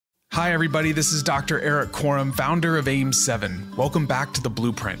Hi, everybody. This is Dr. Erik Korem, founder of AIM7. Welcome back to The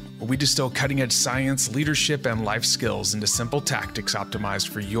Blueprint, where we distill cutting-edge science, leadership, and life skills into simple tactics optimized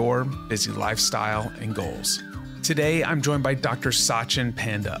for your busy lifestyle and goals. Today, I'm joined by Dr. Satchin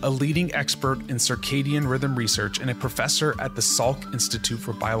Panda, a leading expert in circadian rhythm research and a professor at the Salk Institute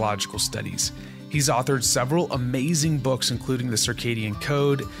for Biological Studies. He's authored several amazing books, including The Circadian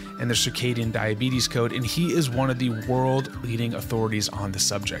Code and The Circadian Diabetes Code, and he is one of the world-leading authorities on the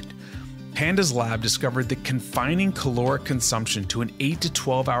subject. Panda's lab discovered that confining caloric consumption to an 8 to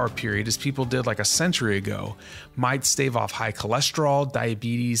 12 hour period, as people did like a century ago, might stave off high cholesterol,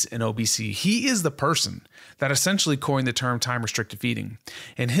 diabetes, and obesity. He is the person that essentially coined the term time-restricted feeding.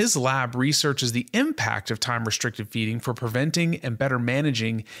 And his lab researches the impact of time-restricted feeding for preventing and better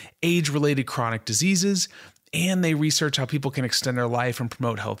managing age-related chronic diseases, and they research how people can extend their life and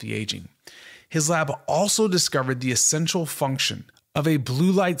promote healthy aging. His lab also discovered the essential function of a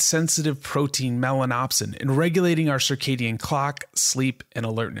blue light sensitive protein, melanopsin, in regulating our circadian clock, sleep, and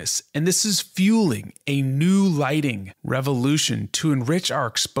alertness. And this is fueling a new lighting revolution to enrich our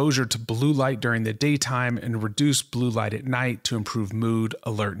exposure to blue light during the daytime and reduce blue light at night to improve mood,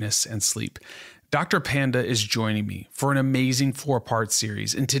 alertness, and sleep. Dr. Panda is joining me for an amazing 4-part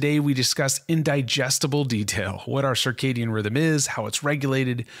series, and today we discuss in digestible detail what our circadian rhythm is, how it's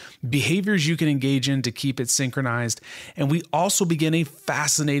regulated, behaviors you can engage in to keep it synchronized, and we also begin a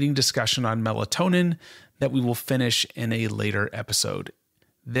fascinating discussion on melatonin that we will finish in a later episode.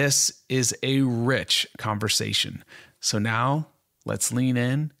 This is a rich conversation, so now let's lean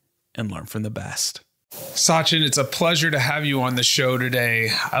in and learn from the best. Satchin, it's a pleasure to have you on the show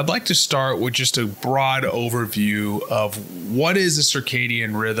today. I'd like to start with just a broad overview of what is a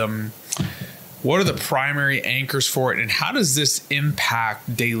circadian rhythm, what are the primary anchors for it, and how does this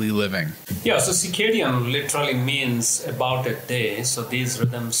impact daily living? Yeah, so circadian literally means about a day. So these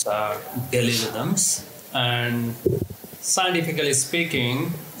rhythms are daily rhythms. And scientifically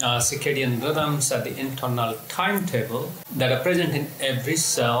speaking, circadian rhythms are the internal timetable that are present in every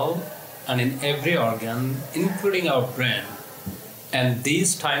cell and in every organ, including our brain. And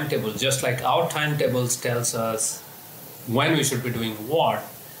these timetables, just like our timetables tells us when we should be doing what,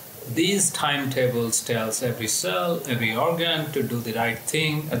 these timetables tells every cell, every organ to do the right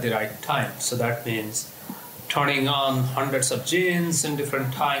thing at the right time. So that means turning on hundreds of genes in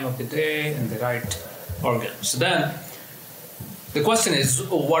different time of the day in the right organ. So then the question is,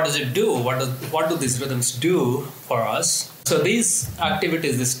 what does it do? What do these rhythms do for us? So these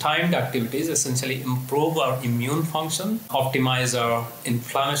activities, these timed activities, essentially improve our immune function, optimize our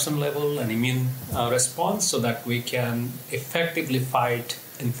inflammation level and immune response so that we can effectively fight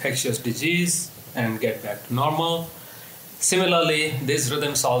infectious disease and get back to normal. Similarly, these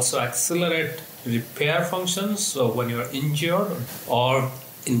rhythms also accelerate repair functions. So when you're injured or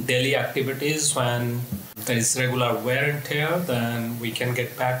in daily activities, when there is regular wear and tear, then we can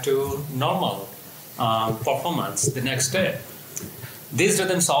get back to normal performance the next day. These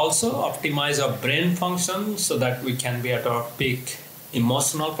rhythms also optimize our brain function so that we can be at our peak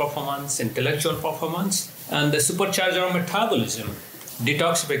emotional performance, intellectual performance, and they supercharge our metabolism,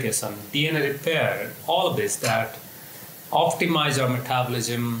 detoxification, DNA repair, all of this that optimize our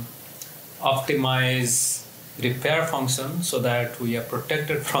metabolism, optimize repair function so that we are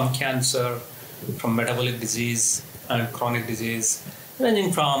protected from cancer, from metabolic disease and chronic disease,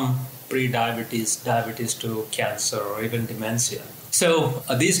 ranging from pre-diabetes, diabetes to cancer, or even dementia. So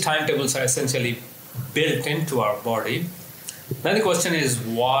these timetables are essentially built into our body. Then the question is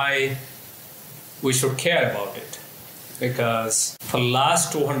why we should care about it. Because for the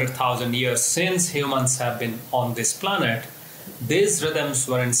last 200,000 years since humans have been on this planet, these rhythms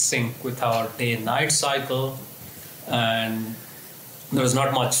were in sync with our day-night cycle, and there was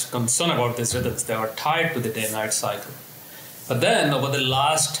not much concern about these rhythms. They were tied to the day-night cycle. But then over the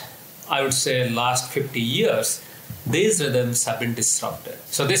last 50 years, these rhythms have been disrupted.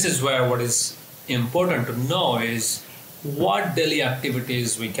 So this is where what is important to know is what daily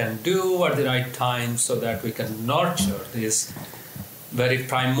activities we can do at the right time so that we can nurture these very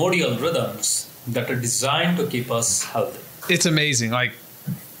primordial rhythms that are designed to keep us healthy. It's amazing. Like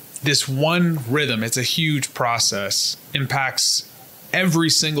this one rhythm, it's a huge process, impacts every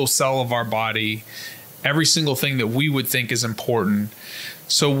single cell of our body, every single thing that we would think is important.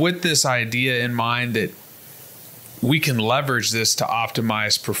 So with this idea in mind that we can leverage this to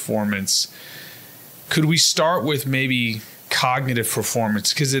optimize performance, could we start with maybe cognitive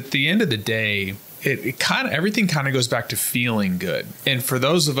performance? Because at the end of the day, everything kind of goes back to feeling good. And for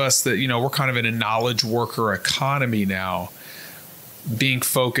those of us that, we're kind of in a knowledge worker economy now, being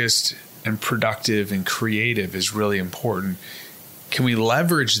focused and productive and creative is really important. can we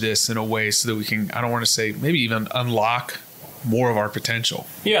leverage this in a way so that we can, I don't want to say maybe even unlock more of our potential?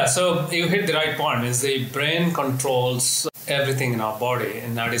 Yeah, so you hit the right point. Is the brain controls everything in our body.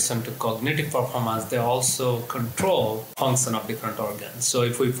 In addition to cognitive performance, they also control function of different organs. So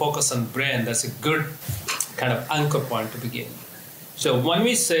if we focus on brain, that's a good kind of anchor point to begin. So when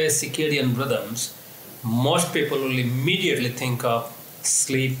we say circadian rhythms, most people will immediately think of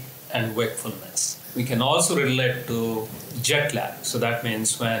sleep and wakefulness. We can also relate to jet lag. So that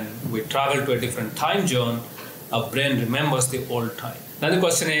means when we travel to a different time zone, our brain remembers the old time. Now the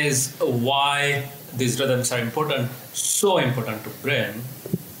question is why these rhythms are important, so important to brain.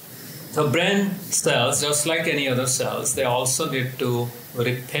 So brain cells, just like any other cells, they also need to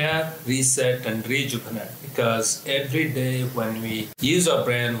repair, reset, and rejuvenate, because every day when we use our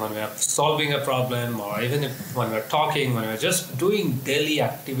brain, when we are solving a problem, or even when we're talking, when we're just doing daily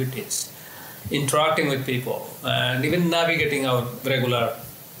activities, interacting with people, and even navigating our regular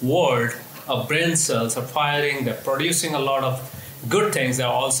world, our brain cells are firing, they're producing a lot of good things, they're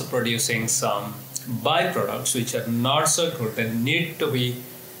also producing some byproducts which are not so good. They need to be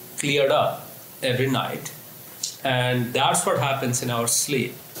cleared up every night. And that's what happens in our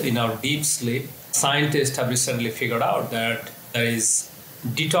sleep, in our deep sleep. Scientists have recently figured out that there is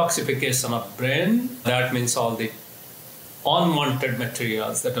detoxification of brain. That means all the unwanted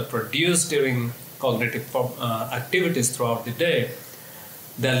materials that are produced during cognitive activities throughout the day,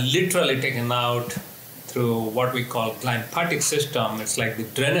 they're literally taken out through what we call glymphatic system. It's like the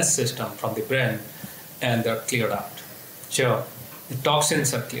drainage system from the brain, and they're cleared out. So the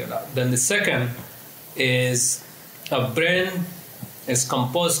toxins are cleared out. Then the second is a brain is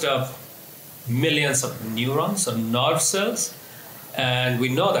composed of millions of neurons or nerve cells, and we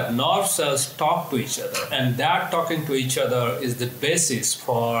know that nerve cells talk to each other, and that talking to each other is the basis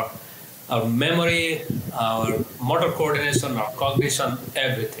for our memory, our motor coordination, our cognition,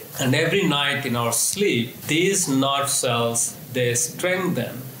 everything. And every night in our sleep, these nerve cells, they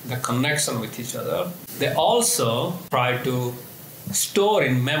strengthen the connection with each other. They also try to store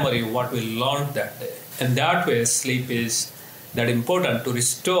in memory what we learned that day. And that way, sleep is that important to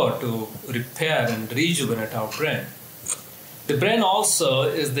restore, to repair and rejuvenate our brain. The brain also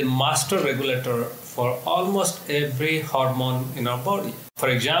is the master regulator for almost every hormone in our body. For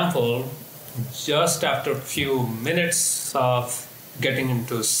example, just after a few minutes of getting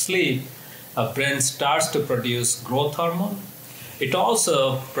into sleep, our brain starts to produce growth hormone. It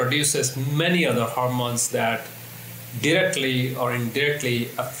also produces many other hormones that directly or indirectly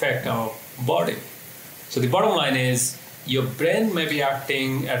affect our body. So the bottom line is, your brain may be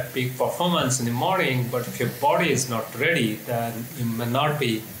acting at peak performance in the morning, but if your body is not ready, then you may not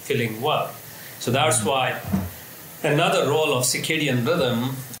be feeling well. So that's why another role of circadian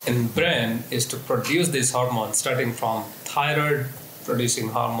rhythm in brain is to produce these hormones, starting from thyroid producing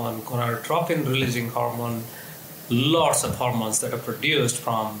hormone, gonadotropin releasing hormone, lots of hormones that are produced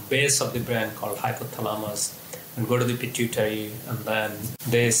from base of the brain called hypothalamus, and go to the pituitary, and then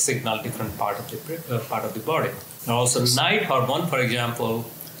they signal different part of the body. And also night hormone, for example,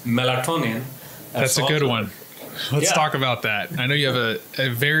 melatonin. That's a good one. Let's talk about that. I know you have a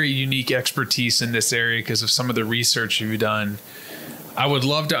very unique expertise in this area because of some of the research you've done. I would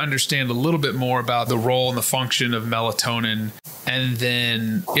love to understand a little bit more about the role and the function of melatonin, and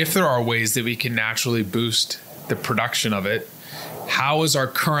then if there are ways that we can naturally boost the production of it. How is our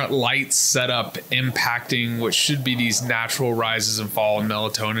current light setup impacting what should be these natural rises and fall in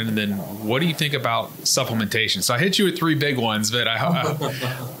melatonin? And then what do you think about supplementation? So I hit you with three big ones, but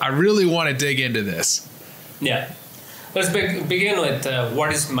I really want to dig into this. Yeah. Let's begin with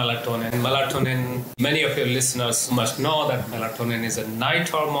what is melatonin. Melatonin, many of your listeners must know that melatonin is a night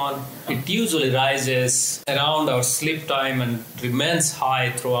hormone. It usually rises around our sleep time and remains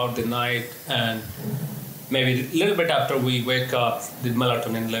high throughout the night, and maybe a little bit after we wake up, the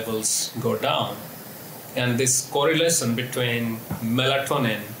melatonin levels go down. And this correlation between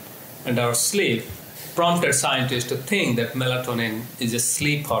melatonin and our sleep prompted scientists to think that melatonin is a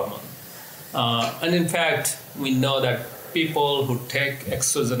sleep hormone. And in fact, we know that people who take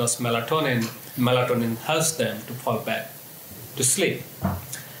exogenous melatonin helps them to fall back to sleep.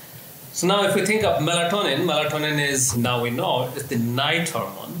 So now if we think of melatonin is, now we know, is the night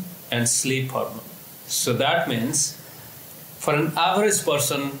hormone and sleep hormone. So that means for an average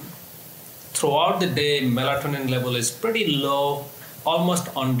person, throughout the day, melatonin level is pretty low, almost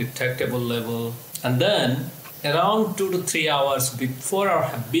undetectable level. And then around 2 to 3 hours before our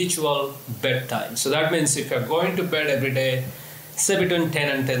habitual bedtime. So that means if you're going to bed every day, say between 10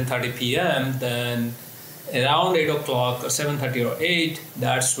 and 10:30 p.m., then around 8 o'clock or 7:30 or 8,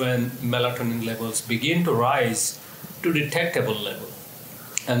 that's when melatonin levels begin to rise to detectable level.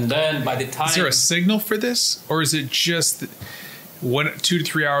 And then by the time... Is there a signal for this? Or is it just 2 to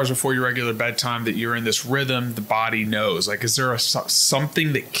 3 hours before your regular bedtime that you're in this rhythm, the body knows? Like, is there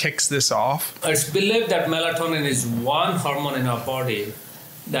something that kicks this off? It's believed that melatonin is one hormone in our body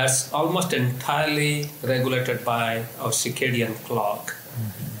that's almost entirely regulated by our circadian clock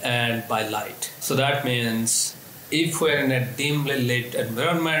and by light. So that means if we're in a dimly lit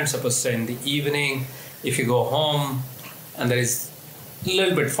environment, suppose say in the evening, if you go home and there is a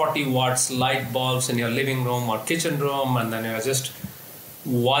little bit 40 watts light bulbs in your living room or kitchen room, and then you're just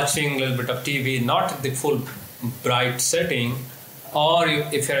watching a little bit of TV, not at the full bright setting, or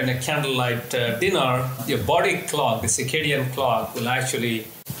if you're in a candlelight dinner, your body clock, the circadian clock, will actually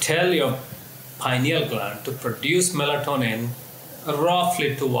tell your pineal gland to produce melatonin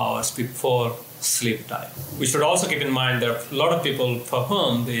roughly 2 hours before sleep time. We should also keep in mind there are a lot of people for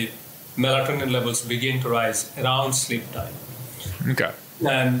whom the melatonin levels begin to rise around sleep time. Okay.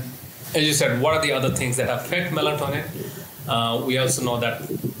 And as you said, what are the other things that affect melatonin? We also know that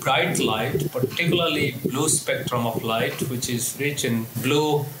bright light, particularly blue spectrum of light, which is rich in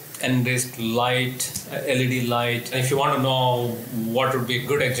blue enriched light, LED light. And if you want to know what would be a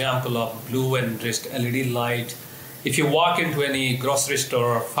good example of blue enriched LED light, if you walk into any grocery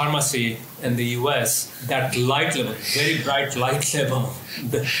store or pharmacy in the US, that light level, very bright light level.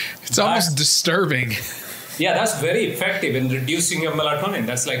 It's almost disturbing. Yeah, that's very effective in reducing your melatonin.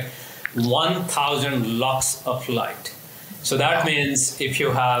 That's like 1,000 lux of light. So that means if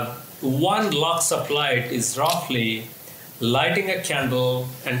you have 1 lux of light is roughly lighting a candle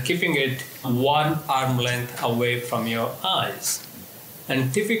and keeping it 1 arm length away from your eyes.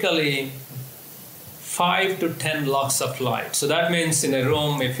 And typically 5 to 10 lux of light. So that means in a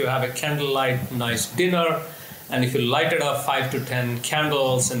room, if you have a candlelight nice dinner, and if you lighted up 5 to 10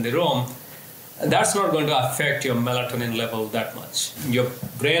 candles in the room, that's not going to affect your melatonin level that much. Your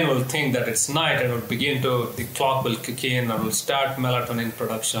brain will think that it's night and the clock will kick in and will start melatonin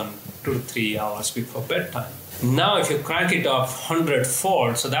production 2 to 3 hours before bedtime. Now, if you crank it up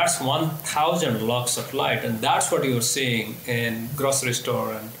 100-fold, so that's 1,000 lux of light, and that's what you're seeing in grocery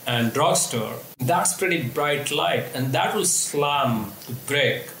store and drugstore. That's pretty bright light, and that will slam the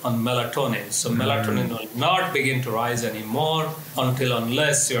brake on melatonin. So melatonin will not begin to rise anymore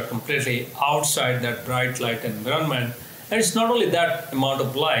unless you're completely outside that bright light environment. And it's not only that amount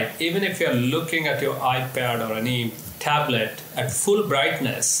of light. Even if you're looking at your iPad or any tablet at full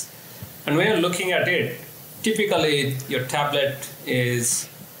brightness, and when you're looking at it, typically your tablet is,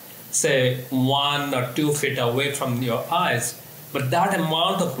 say, 1 or 2 feet away from your eyes, but that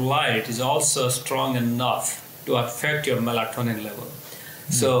amount of light is also strong enough to affect your melatonin level.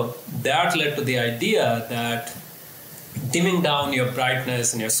 So that led to the idea that dimming down your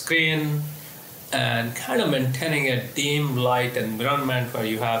brightness in your screen and kind of maintaining a dim light environment where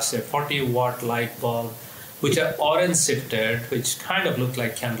you have, say, 40-watt light bulb, which are orange shifted, which kind of look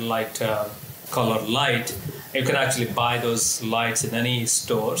like candlelight color light. You can actually buy those lights in any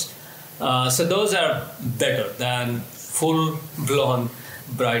stores. So those are better than full-blown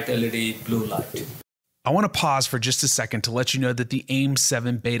bright LED blue light. I want to pause for just a second to let you know that the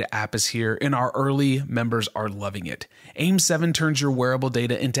AIM-7 beta app is here and our early members are loving it. AIM-7 turns your wearable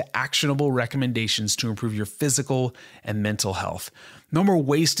data into actionable recommendations to improve your physical and mental health. No more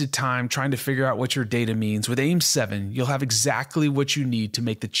wasted time trying to figure out what your data means. With AIM-7, you'll have exactly what you need to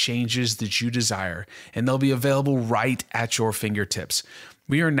make the changes that you desire, and they'll be available right at your fingertips.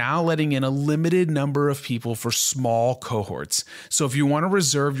 We are now letting in a limited number of people for small cohorts. So if you want to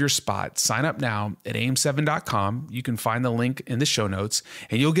reserve your spot, sign up now at aim7.com. You can find the link in the show notes,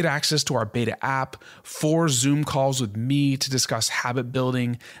 and you'll get access to our beta app, 4 Zoom calls with me to discuss habit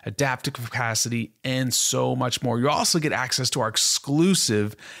building, adaptive capacity, and so much more. You'll also get access to our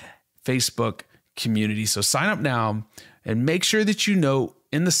exclusive Facebook community. So sign up now and make sure that you know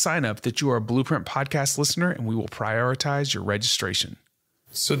in the sign up that you are a Blueprint Podcast listener, and we will prioritize your registration.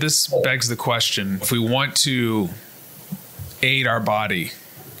 So this begs the question, if we want to aid our body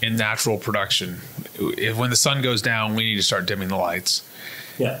in natural production, when the sun goes down, we need to start dimming the lights.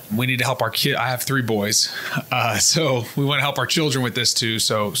 Yeah. We need to help our kids. I have 3 boys. So we want to help our children with this too.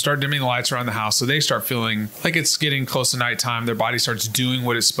 So start dimming the lights around the house so they start feeling like it's getting close to nighttime. Their body starts doing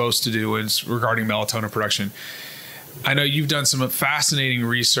what it's supposed to do regarding melatonin production. I know you've done some fascinating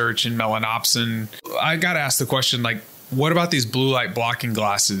research in melanopsin. I got to ask the question, like, what about these blue light blocking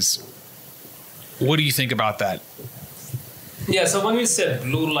glasses? What do you think about that? Yeah, so when we said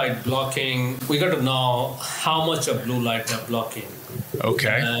blue light blocking, we got to know how much of blue light they're blocking.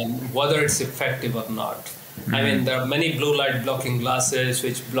 Okay. And whether it's effective or not. I mean, there are many blue light blocking glasses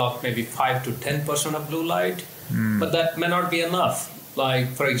which block maybe 5 to 10% of blue light. but that may not be enough. Like,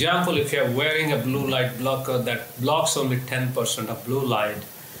 for example, if you're wearing a blue light blocker that blocks only 10% of blue light,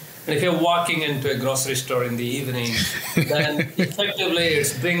 and if you're walking into a grocery store in the evening, then effectively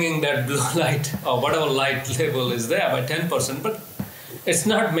it's bringing that blue light or whatever light level is there by 10%, but it's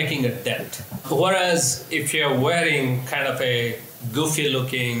not making a dent. Whereas if you're wearing kind of a goofy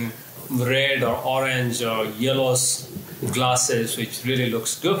looking red or orange or yellow glasses, which really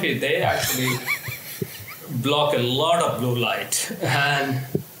looks goofy, they actually block a lot of blue light. And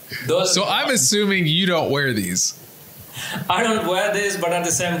those. So I'm assuming you don't wear these. I don't wear this, but at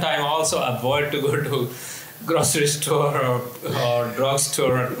the same time, also avoid to go to grocery store or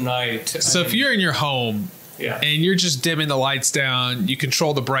drugstore at night. So if you're in your home and you're just dimming the lights down, you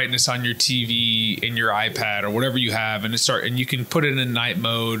control the brightness on your TV and your iPad or whatever you have, and you can put it in night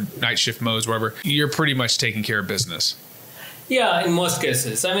mode, night shift modes, wherever. You're pretty much taking care of business. Yeah, in most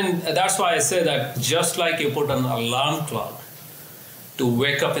cases. I mean, that's why I say that just like you put an alarm clock to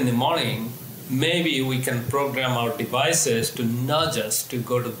wake up in the morning, maybe we can program our devices to nudge us to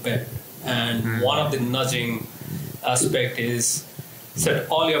go to bed. And one of the nudging aspect is set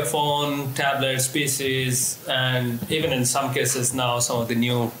all your phone, tablets, PCs, and even in some cases now, some of the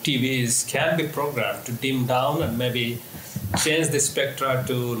new TVs can be programmed to dim down and maybe change the spectra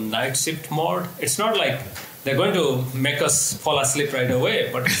to night shift mode. It's not like they're going to make us fall asleep right away,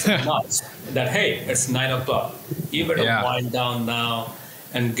 but it's a nudge that, hey, it's 9 o'clock. You better wind down now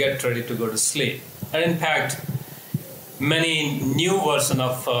and get ready to go to sleep. And in fact, many new version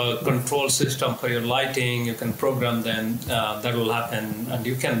of control system for your lighting, you can program them, that will happen, and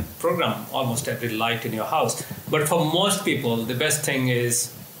you can program almost every light in your house. But for most people, the best thing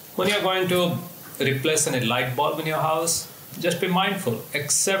is when you're going to replace any light bulb in your house, just be mindful,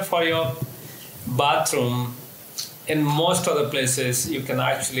 except for your bathroom. In most other places, you can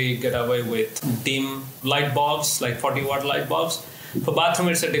actually get away with dim light bulbs, like 40-watt light bulbs. For bathroom,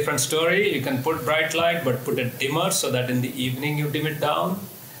 it's a different story. You can put bright light, but put a dimmer so that in the evening you dim it down.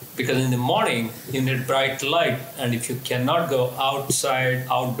 Because in the morning, you need bright light. And if you cannot go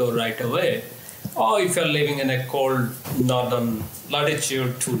outdoor right away, or if you're living in a cold northern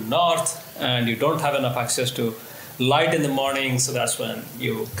latitude to north and you don't have enough access to light in the morning, so that's when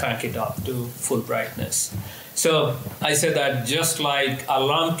you crank it up to full brightness. So I say that just like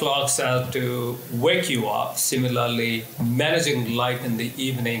alarm clocks have to wake you up, similarly managing light in the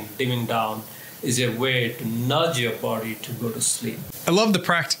evening, dimming down, is a way to nudge your body to go to sleep. I love the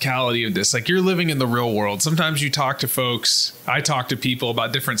practicality of this. Like, you're living in the real world. Sometimes you talk to folks, I talk to people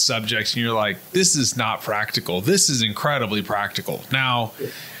about different subjects, and you're like, this is not practical. This is incredibly practical. Now,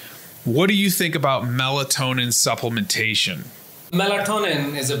 what do you think about melatonin supplementation?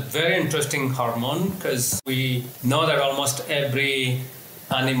 Melatonin is a very interesting hormone because we know that almost every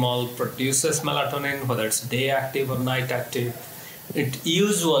animal produces melatonin, whether it's day active or night active. It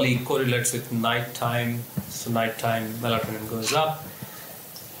usually correlates with nighttime, so nighttime melatonin goes up.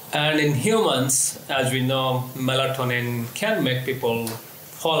 And in humans, as we know, melatonin can make people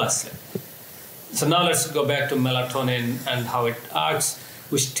fall asleep. So now let's go back to melatonin and how it acts.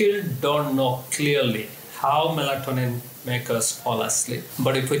 We still don't know clearly how melatonin makes us fall asleep.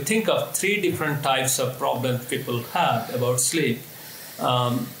 But if we think of 3 different types of problems people have about sleep,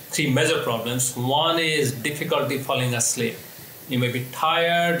 3 major problems. One is difficulty falling asleep. You may be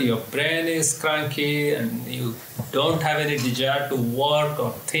tired, your brain is cranky, and you don't have any desire to work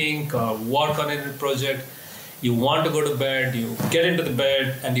or think or work on any project. You want to go to bed, you get into the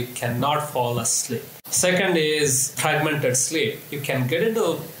bed, and you cannot fall asleep. Second is fragmented sleep. You can get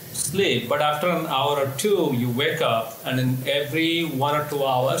into sleep, but after an hour or 2, you wake up, and in every 1 or 2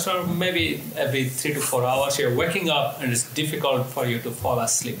 hours, or maybe every 3 to 4 hours, you're waking up, and it's difficult for you to fall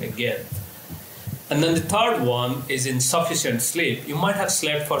asleep again. And then the third one is insufficient sleep. You might have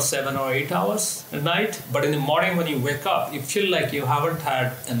slept for 7 or 8 hours a night, but in the morning when you wake up, you feel like you haven't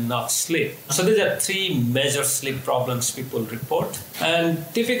had enough sleep. So these are 3 major sleep problems people report. And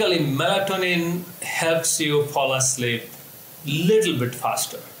typically melatonin helps you fall asleep a little bit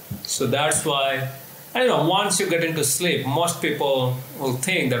faster. So that's why, once you get into sleep, most people will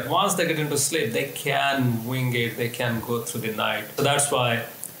think that once they get into sleep, they can wing it, they can go through the night. So that's why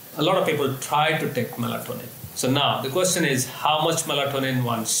a lot of people try to take melatonin. So now the question is how much melatonin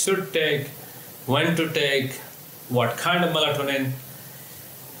one should take, when to take, what kind of melatonin.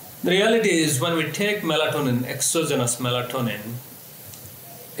 The reality is when we take melatonin, exogenous melatonin,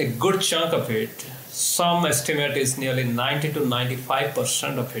 a good chunk of it, some estimate is nearly 90 to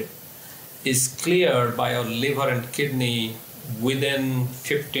 95% of it, is cleared by our liver and kidney within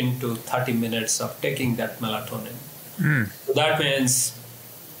 15 to 30 minutes of taking that melatonin. So that means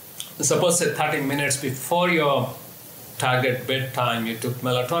suppose say 30 minutes before your target bedtime, you took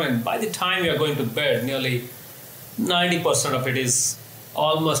melatonin. By the time you're going to bed, nearly 90% of it is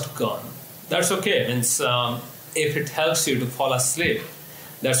almost gone. That's okay. Means if it helps you to fall asleep,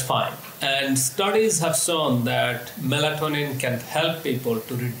 that's fine. And studies have shown that melatonin can help people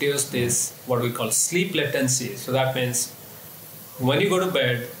to reduce this, what we call sleep latency. So that means when you go to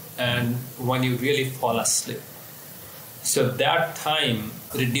bed and when you really fall asleep. So that time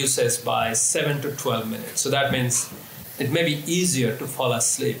reduces by 7 to 12 minutes. So that means it may be easier to fall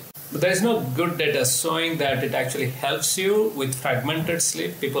asleep. But there is no good data showing that it actually helps you with fragmented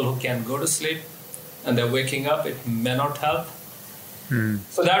sleep. People who can go to sleep and they're waking up, it may not help.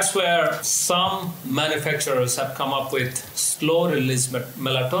 So that's where some manufacturers have come up with slow release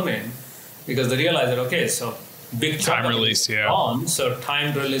melatonin, because they realize that, okay, so big time release, yeah. On, so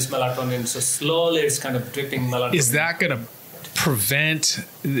time release melatonin, so slowly it's kind of dripping melatonin. Is that going to prevent,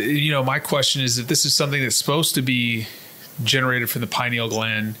 my question is, if this is something that's supposed to be generated from the pineal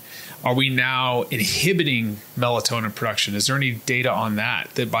gland, are we now inhibiting melatonin production? Is there any data on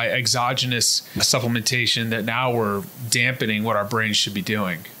that by exogenous supplementation that now we're dampening what our brains should be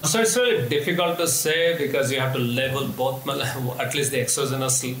doing? So it's really difficult to say, because you have to level both, at least the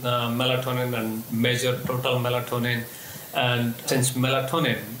exogenous melatonin, and measure total melatonin. And since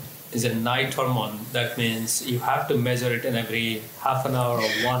melatonin is a night hormone, that means you have to measure it in every half an hour or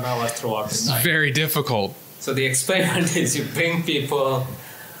 1 hour throughout the night. It's very difficult. So the experiment is you bring people,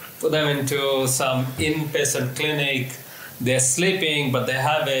 put them into some inpatient clinic. They're sleeping, but they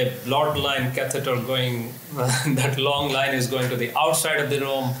have a blood line catheter going. That long line is going to the outside of the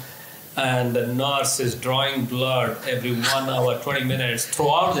room, and the nurse is drawing blood every 1 hour, 20 minutes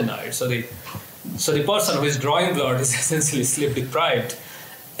throughout the night. So the person who is drawing blood is essentially sleep deprived,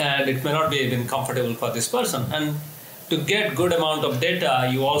 and it may not be even comfortable for this person. And to get good amount of data,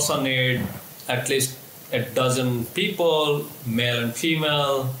 you also need at least a dozen people, male and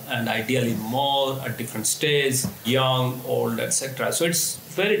female, and ideally more at different stages, young, old, etc. So it's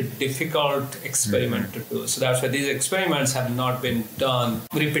very difficult experiment to do. So that's why these experiments have not been done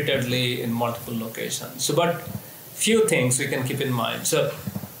repeatedly in multiple locations. So, but few things we can keep in mind. So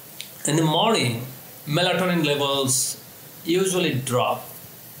in the morning, melatonin levels usually drop,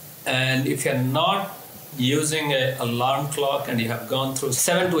 and if you're not using an alarm clock and you have gone through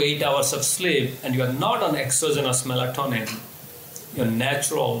 7 to 8 hours of sleep and you are not on exogenous melatonin, your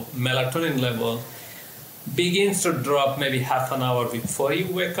natural melatonin level begins to drop maybe half an hour before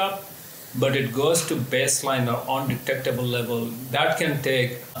you wake up, but it goes to baseline or undetectable level. That can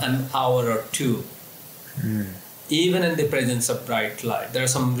take an hour or two, even in the presence of bright light. There are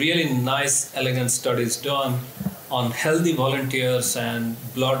some really nice, elegant studies done on healthy volunteers, and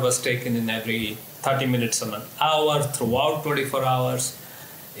blood was taken in every 30 minutes and an hour throughout 24 hours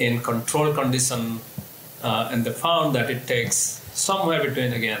in controlled condition, and they found that it takes somewhere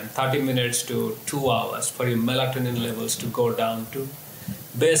between, again, 30 minutes to 2 hours for your melatonin levels to go down to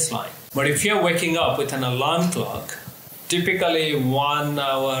baseline. But if you're waking up with an alarm clock, typically 1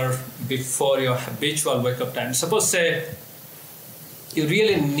 hour before your habitual wake-up time, suppose say you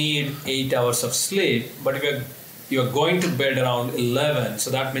really need 8 hours of sleep, but if you're going to bed around 11,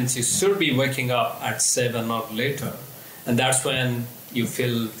 so that means you should be waking up at 7 or later. And that's when you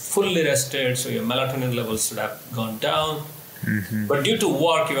feel fully rested, so your melatonin levels should have gone down. But due to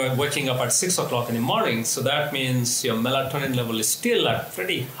work, you're waking up at 6 o'clock in the morning, so that means your melatonin level is still at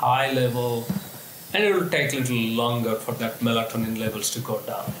pretty high level, and it will take a little longer for that melatonin levels to go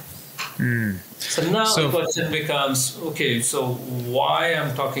down. So now the question becomes, okay, so why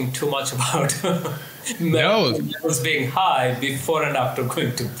I'm talking too much about melatonin levels being high before and after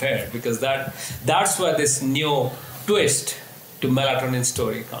going to bed? Because that's where this new twist to melatonin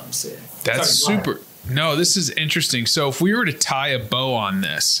story comes in. That's super. No, this is interesting. So if we were to tie a bow on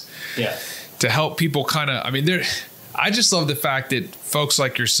this, to help people kind of, I just love the fact that folks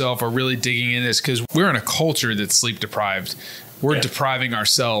like yourself are really digging in this, because we're in a culture that's sleep deprived. We're depriving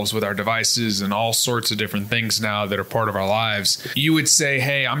ourselves with our devices and all sorts of different things now that are part of our lives. You would say,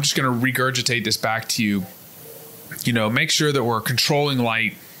 hey, I'm just going to regurgitate this back to you. Make sure that we're controlling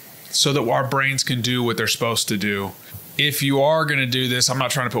light so that our brains can do what they're supposed to do. If you are going to do this, I'm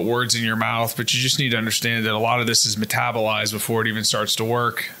not trying to put words in your mouth, but you just need to understand that a lot of this is metabolized before it even starts to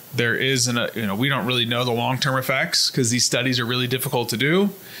work. There isn't we don't really know the long-term effects because these studies are really difficult to do.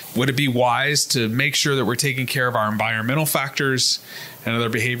 Would it be wise to make sure that we're taking care of our environmental factors and other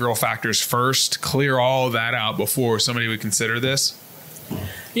behavioral factors first, clear all of that out before somebody would consider this?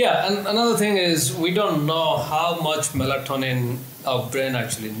 Yeah, and another thing is we don't know how much melatonin our brain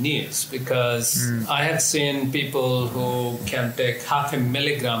actually needs, because I have seen people who can take 0.5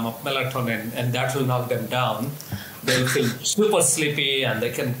 milligram of melatonin and that will knock them down. They'll feel super sleepy and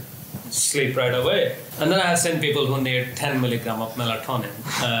they can sleep right away. And then I have seen people who need 10 milligram of melatonin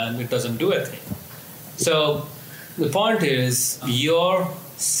and it doesn't do anything. So the point is your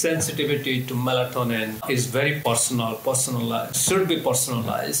sensitivity to melatonin is very personalized, should be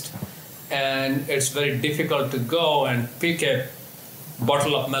personalized. And it's very difficult to go and pick a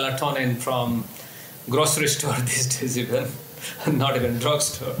bottle of melatonin from grocery store these days, even not even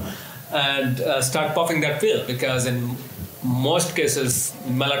drugstore, and start popping that pill, because in most cases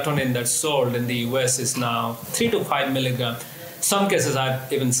melatonin that's sold in the US is now 3 to 5 milligram. Some cases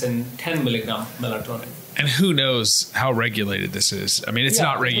I've even seen 10 milligram melatonin. And who knows how regulated this is? I mean, it's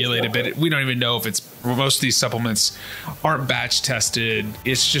not regulated, but we don't even know if it's, most of these supplements aren't batch tested.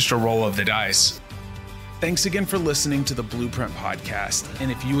 It's just a roll of the dice. Thanks again for listening to the Blueprint Podcast.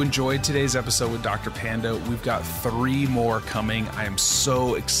 And if you enjoyed today's episode with Dr. Panda, we've got 3 more coming. I am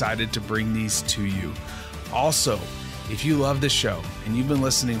so excited to bring these to you. Also, if you love the show and you've been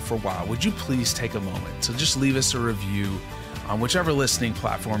listening for a while, would you please take a moment to just leave us a review on whichever listening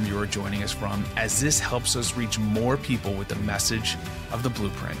platform you are joining us from, as this helps us reach more people with the message of the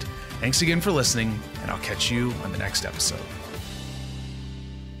Blueprint. Thanks again for listening, and I'll catch you on the next episode.